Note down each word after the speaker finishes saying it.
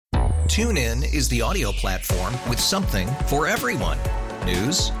TuneIn is the audio platform with something for everyone.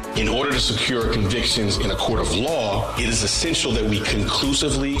 News. In order to secure convictions in a court of law, it is essential that we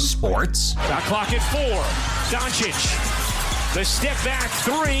conclusively. Sports. Shot clock at 4. Doncic. The step back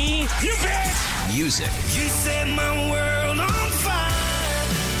 3. You bet. Music. You set my world on fire.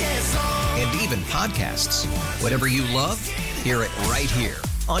 Yes, and even podcasts. Whatever you love, hear it right here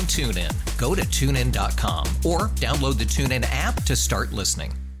on TuneIn. Go to TuneIn.com or download the TuneIn app to start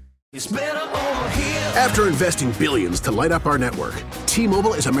listening. It's better over here. After investing billions to light up our network,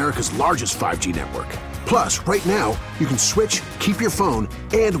 T-Mobile is America's largest 5G network. Plus, right now, you can switch, keep your phone,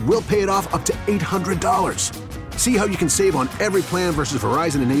 and we'll pay it off up to $800. See how you can save on every plan versus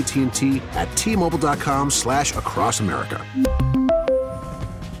Verizon and AT&T at T-Mobile.com/across America.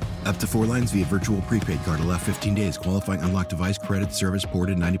 Up to 4 lines via virtual prepaid card. Allow 15 days. Qualifying unlocked device credit service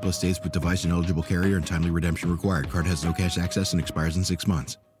ported 90+ states with device and eligible carrier and timely redemption required. Card has no cash access and expires in 6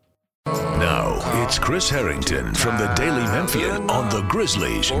 months. Now, it's Chris Herrington from the Daily Memphian on the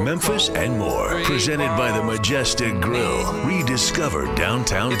Grizzlies, Memphis, and more. Presented by the Majestic Grill. Rediscover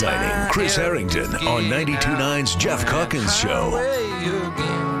downtown dining. Chris Herrington on 92.9's Geoff Calkins Show.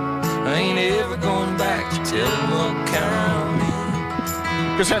 I ain't ever going back to Tillamook County.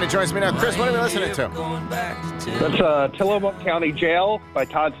 Chris Herrington joins me now. Chris, what are we listening to? That's Tillamook County Jail by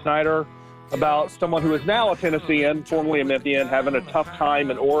Todd Snyder, about someone who is now a Tennessean, formerly a Memphian, having a tough time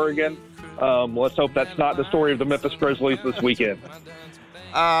in Oregon. Let's hope that's not the story of the Memphis Grizzlies this weekend.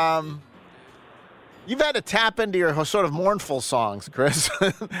 You've had to tap into your sort of mournful songs, Chris,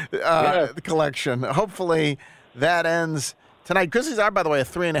 the collection. Hopefully that ends tonight. Grizzlies are, by the way, a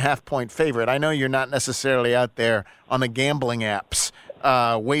 3.5-point favorite. I know you're not necessarily out there on the gambling apps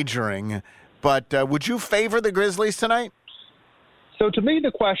wagering, but would you favor the Grizzlies tonight? So to me,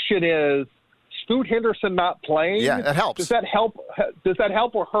 the question is, Scoot Henderson not playing? Yeah, that helps. Does that help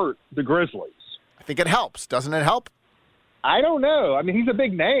or hurt the Grizzlies? I think it helps. Doesn't it help? I don't know. I mean, he's a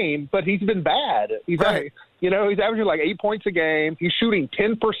big name, but he's been bad. He's right. He's averaging like 8 points a game. He's shooting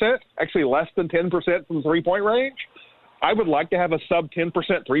 10%, actually less than 10% from three-point range. I would like to have a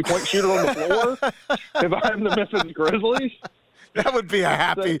sub-10% three-point shooter on the floor if I'm the Memphis Grizzlies. That would be a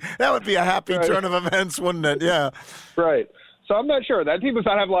happy right. turn of events, wouldn't it? Yeah. Right. So I'm not sure. That team does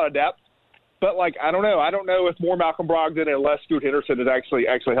not have a lot of depth. But, I don't know. I don't know if more Malcolm Brogdon and less Scoot Henderson is actually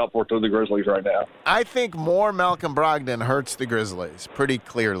helpful to the Grizzlies right now. I think more Malcolm Brogdon hurts the Grizzlies pretty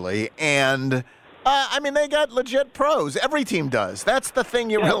clearly. And, they got legit pros. Every team does. That's the thing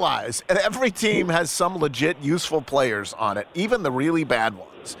you realize. And every team has some legit useful players on it, even the really bad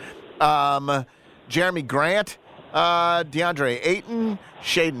ones. Jeremy Grant, DeAndre Ayton,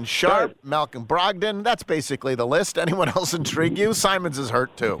 Shaedon Sharpe, Malcolm Brogdon. That's basically the list. Anyone else intrigue you? Simons is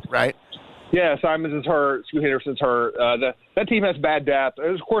hurt too, right? Yeah, Simons is hurt. Scoot Henderson's hurt. That team has bad depth.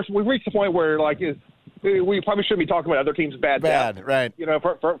 Of course, we've reached the point where we probably shouldn't be talking about other teams' bad depth. Right?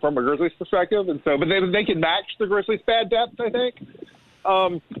 From a Grizzlies perspective, and so, but they can match the Grizzlies' bad depth. I think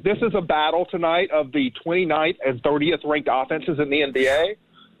this is a battle tonight of the 29th and 30th ranked offenses in the NBA.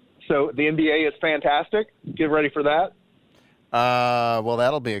 So the NBA is fantastic. Get ready for that. Well,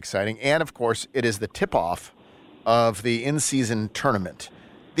 that'll be exciting, and of course, it is the tip-off of the in-season tournament.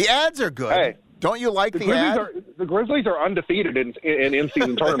 The ads are good. Hey, don't you like the ads? The Grizzlies are undefeated in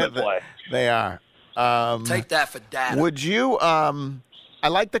in-season tournament play. They are. Take that for data. Would you I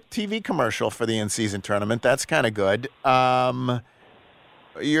like the TV commercial for the in-season tournament. That's kind of good.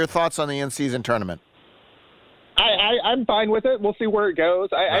 Your thoughts on the in-season tournament? I'm fine with it. We'll see where it goes.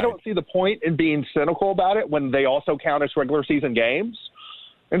 I don't see the point in being cynical about it when they also count as regular season games.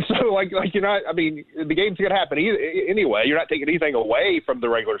 And so, you're not. I mean, the game's going to happen anyway. You're not taking anything away from the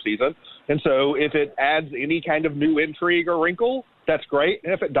regular season. And so, if it adds any kind of new intrigue or wrinkle, that's great.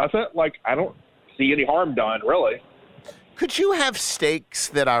 And if it doesn't, I don't see any harm done, really. Could you have stakes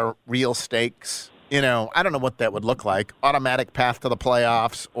that are real stakes? I don't know what that would look like. Automatic path to the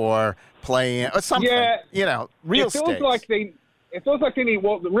playoffs or play or something. Yeah. Real stakes. It feels like they need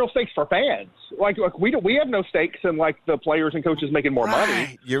real stakes for fans. We have no stakes in the players and coaches making more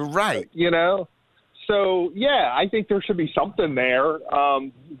money. You're right. So I think there should be something there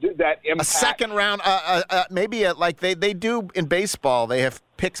that impacts. A second round, maybe they do in baseball. They have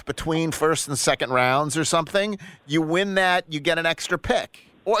picks between first and second rounds or something. You win that, you get an extra pick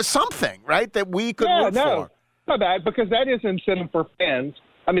or something, right? That we could root for. Not bad, because that is incentive for fans.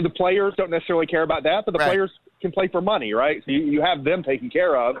 I mean, the players don't necessarily care about that, but the players can play for money, right? So you have them taken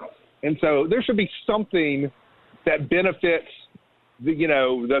care of. And so there should be something that benefits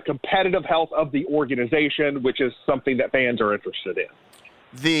the competitive health of the organization, which is something that fans are interested in.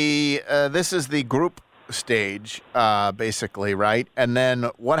 This is the group stage, basically, right? And then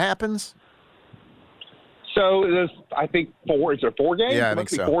what happens? So there's, I think, four games? Yeah, I it think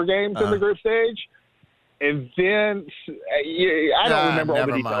must be so. 4 games in the group stage. And then, I don't remember all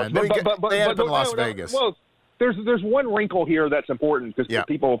the details. They had in Las Vegas. Well, there's one wrinkle here that's important because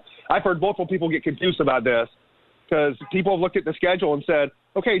I've heard multiple people get confused about this because people have looked at the schedule and said,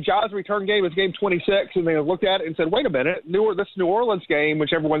 okay, Ja's return game is game 26, and they have looked at it and said, wait a minute, this New Orleans game,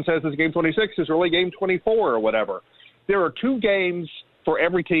 which everyone says is game 26, is really game 24 or whatever. There are 2 games for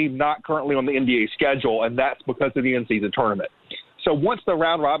every team not currently on the NBA schedule, and that's because of the in-season tournament. So once the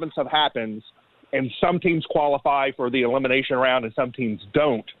round-robin stuff happens and some teams qualify for the elimination round and some teams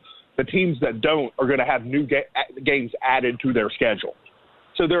don't, the teams that don't are going to have new games added to their schedule.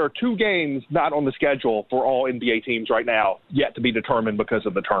 So there are 2 games not on the schedule for all NBA teams right now yet to be determined because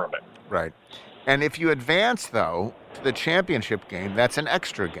of the tournament. Right. And if you advance, though, to the championship game, that's an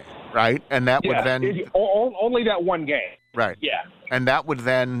extra game, right? And that would then... only that one game. Right. Yeah. And that would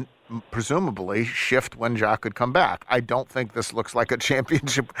then presumably shift when Ja could come back. I don't think this looks like a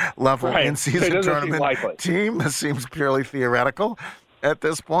championship-level in-season tournament team. This seems purely theoretical at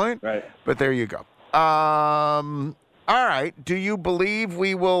this point. Right. But there you go. All right. Do you believe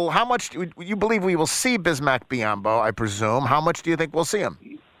we will? How much do you believe we will see Bismack Biyombo? I presume. How much do you think we'll see him?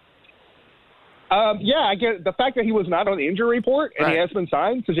 I get the fact that he was not on the injury report and he has been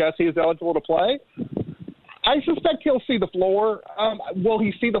signed suggests he is eligible to play. I suspect he'll see the floor. Will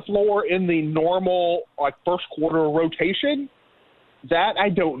he see the floor in the normal first quarter rotation? That I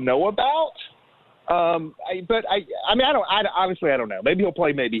don't know about. I don't know. Maybe he'll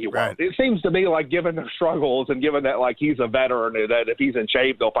play, maybe he won't. It seems to me like, given their struggles and given that he's a veteran, that if he's in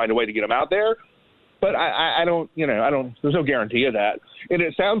shape, they'll find a way to get him out there. But I don't. There's no guarantee of that. And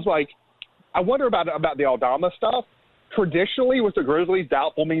it sounds like I wonder about the Aldama stuff. Traditionally, with the Grizzlies,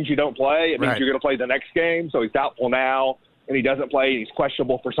 doubtful means you don't play. It means you're going to play the next game. So he's doubtful now, and he doesn't play. And he's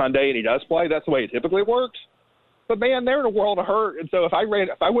questionable for Sunday, and he does play. That's the way it typically works. But, man, they're in a world of hurt. And so if I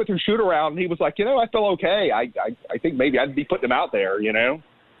went through shoot-around and he was like, I feel okay, I think maybe I'd be putting him out there,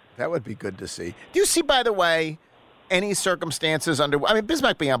 That would be good to see. Do you see, by the way, any circumstances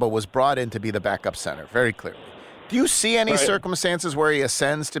Bismack Biyombo was brought in to be the backup center, very clearly. Do you see any circumstances where he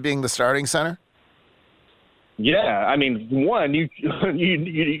ascends to being the starting center? Yeah, one, I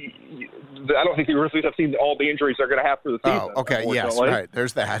don't think the Grizzlies have seen all the injuries they're going to have for the season. Oh, okay, yes, right.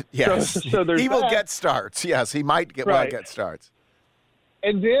 There's that. Yes, so there's he will get starts. Yes, he might get starts.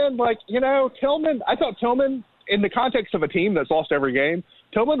 And then, Tillman. I thought Tillman, in the context of a team that's lost every game,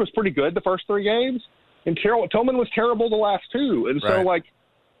 Tillman was pretty good the first 3 games, and Tillman was terrible the last 2. And so,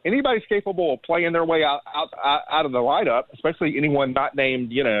 anybody's capable of playing their way out of the lineup, especially anyone not named,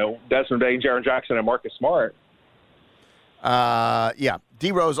 Desmond Bain, Jaren Jackson, and Marcus Smart.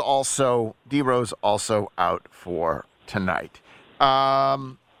 D-Rose also out for tonight.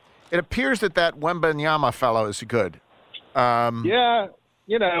 It appears that Wembanyama fellow is good. When you're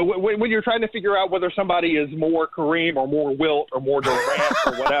trying to figure out whether somebody is more Kareem or more Wilt or more Durant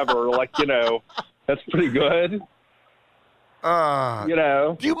or whatever, that's pretty good.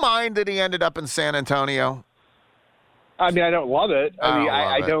 Do you mind that he ended up in San Antonio? I don't love it.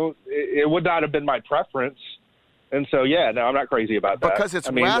 I don't. It would not have been my preference. And so, I'm not crazy about that. Because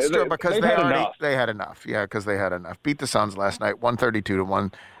it's West or because they had enough? Yeah, because they had enough. Beat the Suns last night,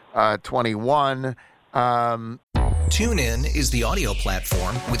 132-121. TuneIn is the audio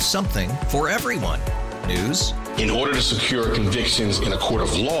platform with something for everyone. News. In order to secure convictions in a court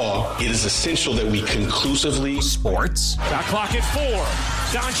of law, it is essential that we conclusively... Sports. Shot clock at 4.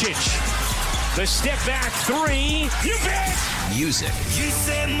 Doncic. The step back 3. You bet. Music. You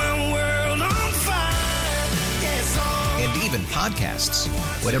set my world on fire. And even podcasts.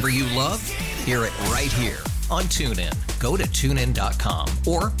 Whatever you love, hear it right here on TuneIn. Go to TuneIn.com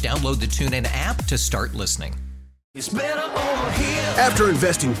or download the TuneIn app to start listening. It's better over here. After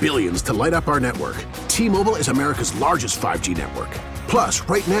investing billions to light up our network, T-Mobile is America's largest 5G network. Plus,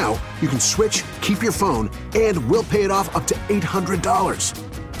 right now, you can switch, keep your phone, and we'll pay it off up to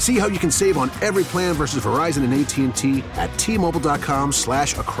 $800. See how you can save on every plan versus Verizon and AT&T at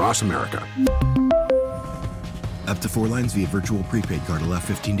T-Mobile.com/across America. Up to 4 lines via virtual prepaid card. Allow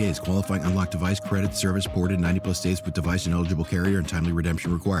 15 days. Qualifying unlocked device credit service ported 90-plus days with device and eligible carrier and timely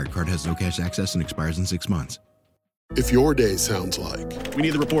redemption required. Card has no cash access and expires in 6 months. If your day sounds like... We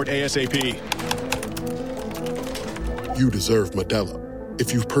need the report ASAP. You deserve Modelo.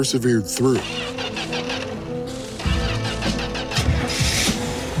 If you've persevered through...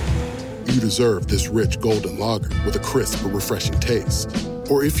 You deserve this rich golden lager with a crisp but refreshing taste.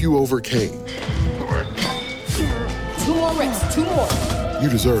 Or if you overcame... 2 more reps, 2 more. You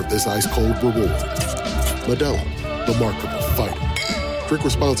deserve this ice-cold reward. Modelo, the Markable Fighter. Drink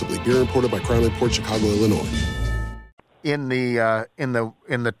responsibly. Beer imported by Crown Imports, Chicago, Illinois. In the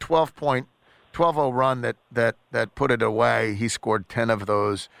 12-0 run that put it away, he scored 10 of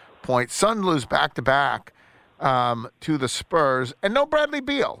those points. Suns lose back-to-back to the Spurs, and no Bradley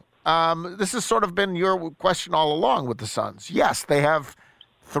Beal. This has sort of been your question all along with the Suns. Yes, they have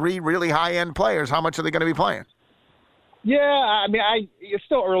 3 really high-end players. How much are they going to be playing? Yeah, I mean, it's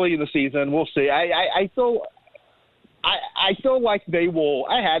still early in the season. We'll see. I feel like they will.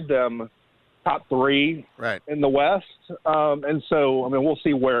 I had them top 3 in the West, and so I mean, we'll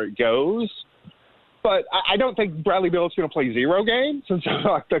see where it goes. But I don't think Bradley Beal is going to play 0 games, and so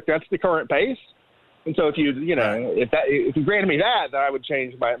I think that's the current pace. And so if you granted me that, then I would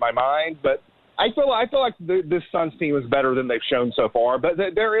change my mind. But I feel like this Suns team is better than they've shown so far. But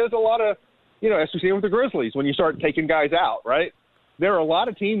there is a lot of, as we see with the Grizzlies, when you start taking guys out, right? There are a lot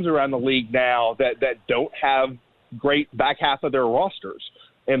of teams around the league now that don't have great back half of their rosters.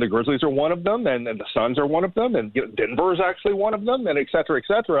 And the Grizzlies are one of them, and the Suns are one of them, and Denver is actually one of them, and et cetera, et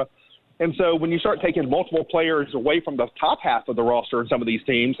cetera. And so when you start taking multiple players away from the top half of the roster in some of these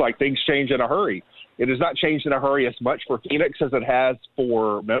teams, like things change in a hurry. It has not changed in a hurry as much for Phoenix as it has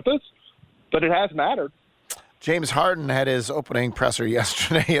for Memphis, but it has mattered. James Harden had his opening presser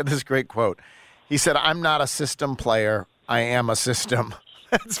yesterday. He had this great quote. He said, "I'm not a system player. I am a system."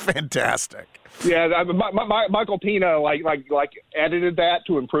 That's fantastic. Yeah, Michael Pina like edited that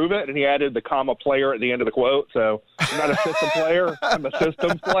to improve it, and he added the comma player at the end of the quote. So I'm not a system player, I'm a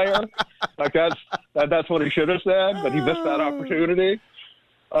systems player. Like that's what he should have said, but he missed that opportunity.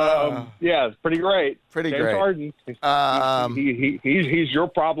 Yeah, it's pretty great. James Harden. He's your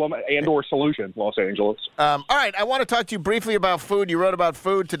problem and/or solution, Los Angeles. All right, I want to talk to you briefly about food. You wrote about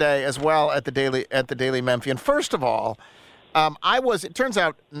food today as well at the Daily Memphian. First of all, it turns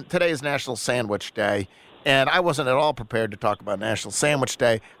out today is National Sandwich Day, and I wasn't at all prepared to talk about National Sandwich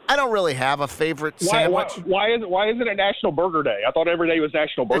Day. I don't really have a favorite sandwich. Why isn't it National Burger Day? I thought every day was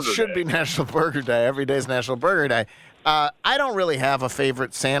National Burger Day. It should be National Burger Day. Every day is National Burger Day. I don't really have a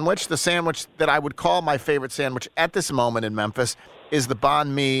favorite sandwich. The sandwich that I would call my favorite sandwich at this moment in Memphis is the banh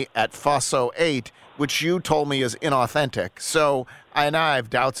mi at Fosso 8, which you told me is inauthentic. So I have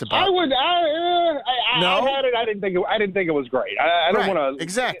doubts about. I had it. I didn't think it was great. I don't want to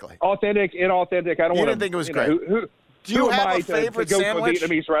exactly authentic, inauthentic. I don't want to. You didn't think it was great. Do you have a favorite sandwich? To a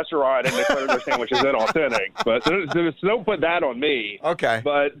Vietnamese restaurant and declare their sandwich is inauthentic, but don't put that on me. Okay.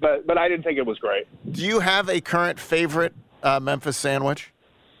 But I didn't think it was great. Do you have a current favorite Memphis sandwich?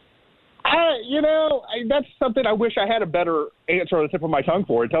 That's something I wish I had a better answer on the tip of my tongue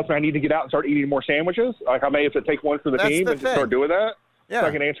for. It tells me I need to get out and start eating more sandwiches. Like I may have to take one for the team and start doing that. Yeah. So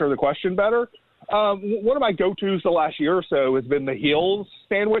I can answer the question better. One of my go-tos the last year or so has been the Hills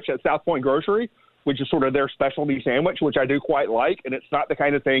sandwich at South Point Grocery, which is sort of their specialty sandwich, which I do quite like. And it's not the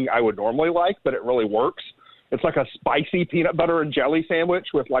kind of thing I would normally like, but it really works. It's like a spicy peanut butter and jelly sandwich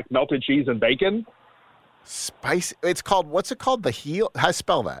with like melted cheese and bacon. Spicy. It's called, what's it called? The Heel? How do I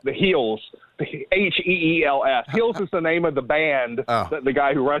spell that? The Heels. Heels. Heels is the name of the band that the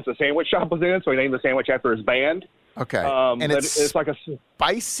guy who runs the sandwich shop was in, so he named the sandwich after his band. Okay. And it's like a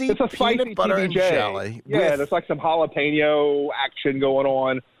spicy peanut butter and jelly. Yeah, there's like some jalapeno action going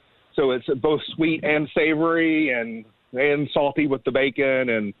on. So it's both sweet and savory and salty with the bacon,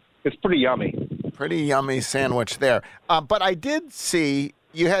 and it's pretty yummy. Pretty yummy sandwich there. But I did see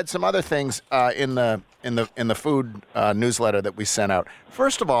you had some other things in the food newsletter that we sent out.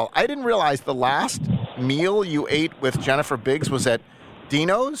 First of all, I didn't realize the last meal you ate with Jennifer Biggs was at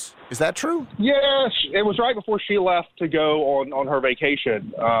Dino's. Is that true? Yeah, it was right before she left to go on her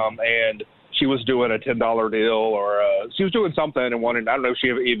vacation, and she was doing a $10 deal, or she was doing something and wanted. I don't know if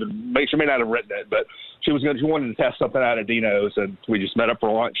she may not have written it, but she wanted to test something out at Dino's, and we just met up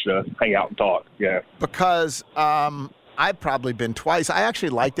for lunch to hang out and talk. Yeah, because I've probably been twice. I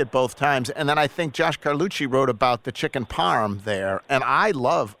actually liked it both times, and then I think Josh Carlucci wrote about the chicken parm there, and I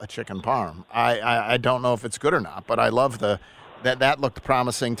love a chicken parm. I don't know if it's good or not, but I love that looked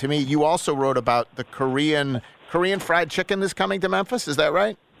promising to me. You also wrote about the Korean fried chicken that's coming to Memphis. Is that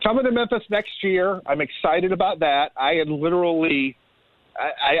right? Coming to Memphis next year. I'm excited about that. I had literally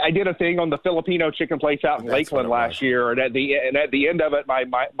I did a thing on the Filipino chicken place out in Lakeland last year, and at the end of it, my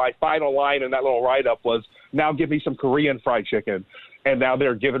final line in that little write-up was, "Now give me some Korean fried chicken." And now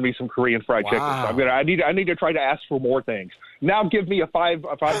they're giving me some Korean fried chicken. So I need to try to ask for more things. Now give me a five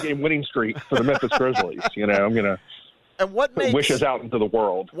game winning streak for the Memphis Grizzlies. I'm gonna put wishes out into the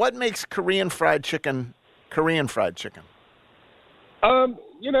world. What makes Korean fried chicken Korean fried chicken?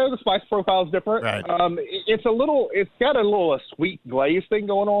 The spice profile is different. Right. It's got a little sweet glaze thing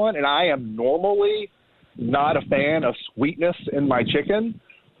going on, and I am normally not a fan of sweetness in my chicken.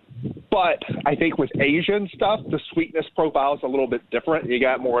 But I think with Asian stuff, the sweetness profile is a little bit different. You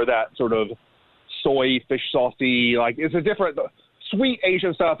got more of that sort of soy, fish saucy, like it's a different – sweet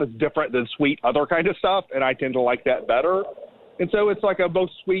Asian stuff is different than sweet other kind of stuff, and I tend to like that better. And so it's like a both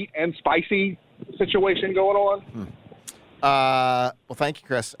sweet and spicy situation going on. Well, thank you,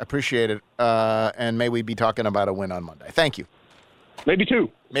 Chris. I appreciate it. And may we be talking about a win on Monday. Thank you. Maybe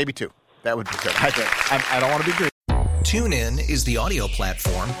two. That would be good. I don't want to be greedy. TuneIn is the audio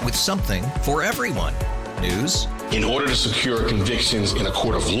platform with something for everyone. News. In order to secure convictions in a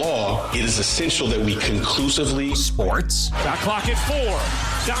court of law, it is essential that we conclusively. Sports. Shot clock at 4.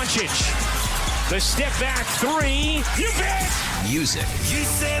 Doncic. The step back 3. You bet. Music. You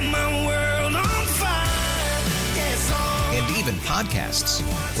set my world on fire. Yes, and even podcasts.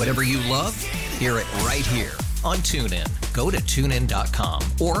 Whatever you love, hear it right here on TuneIn. Go to TuneIn.com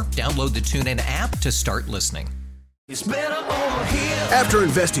or download the TuneIn app to start listening. It's better over here. After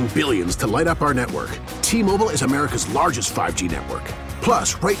investing billions to light up our network, T-Mobile is America's largest 5G network.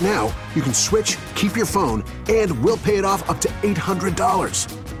 Plus, right now, you can switch, keep your phone, and we'll pay it off up to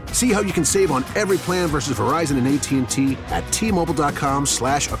 $800. See how you can save on every plan versus Verizon and AT&T at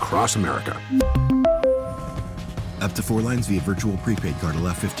T-Mobile.com/across America. Up to 4 lines via virtual prepaid card.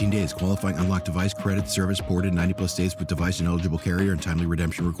 Allow 15 days. Qualifying unlocked device credit service ported 90-plus days with device and eligible carrier and timely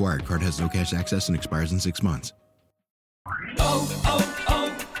redemption required. Card has no cash access and expires in 6 months.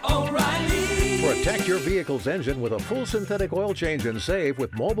 O'Reilly. Protect your vehicle's engine with a full synthetic oil change and save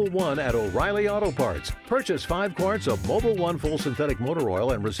with Mobile One at O'Reilly Auto Parts. Purchase 5 quarts of Mobile One full synthetic motor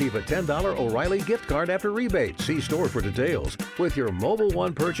oil and receive a $10 O'Reilly gift card after rebate. See store for details. With your Mobile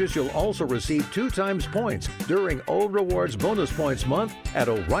One purchase, you'll also receive 2 times points during O Rewards Bonus Points Month at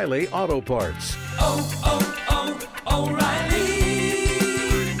O'Reilly Auto Parts. O'Reilly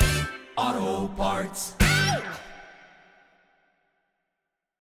Auto Parts.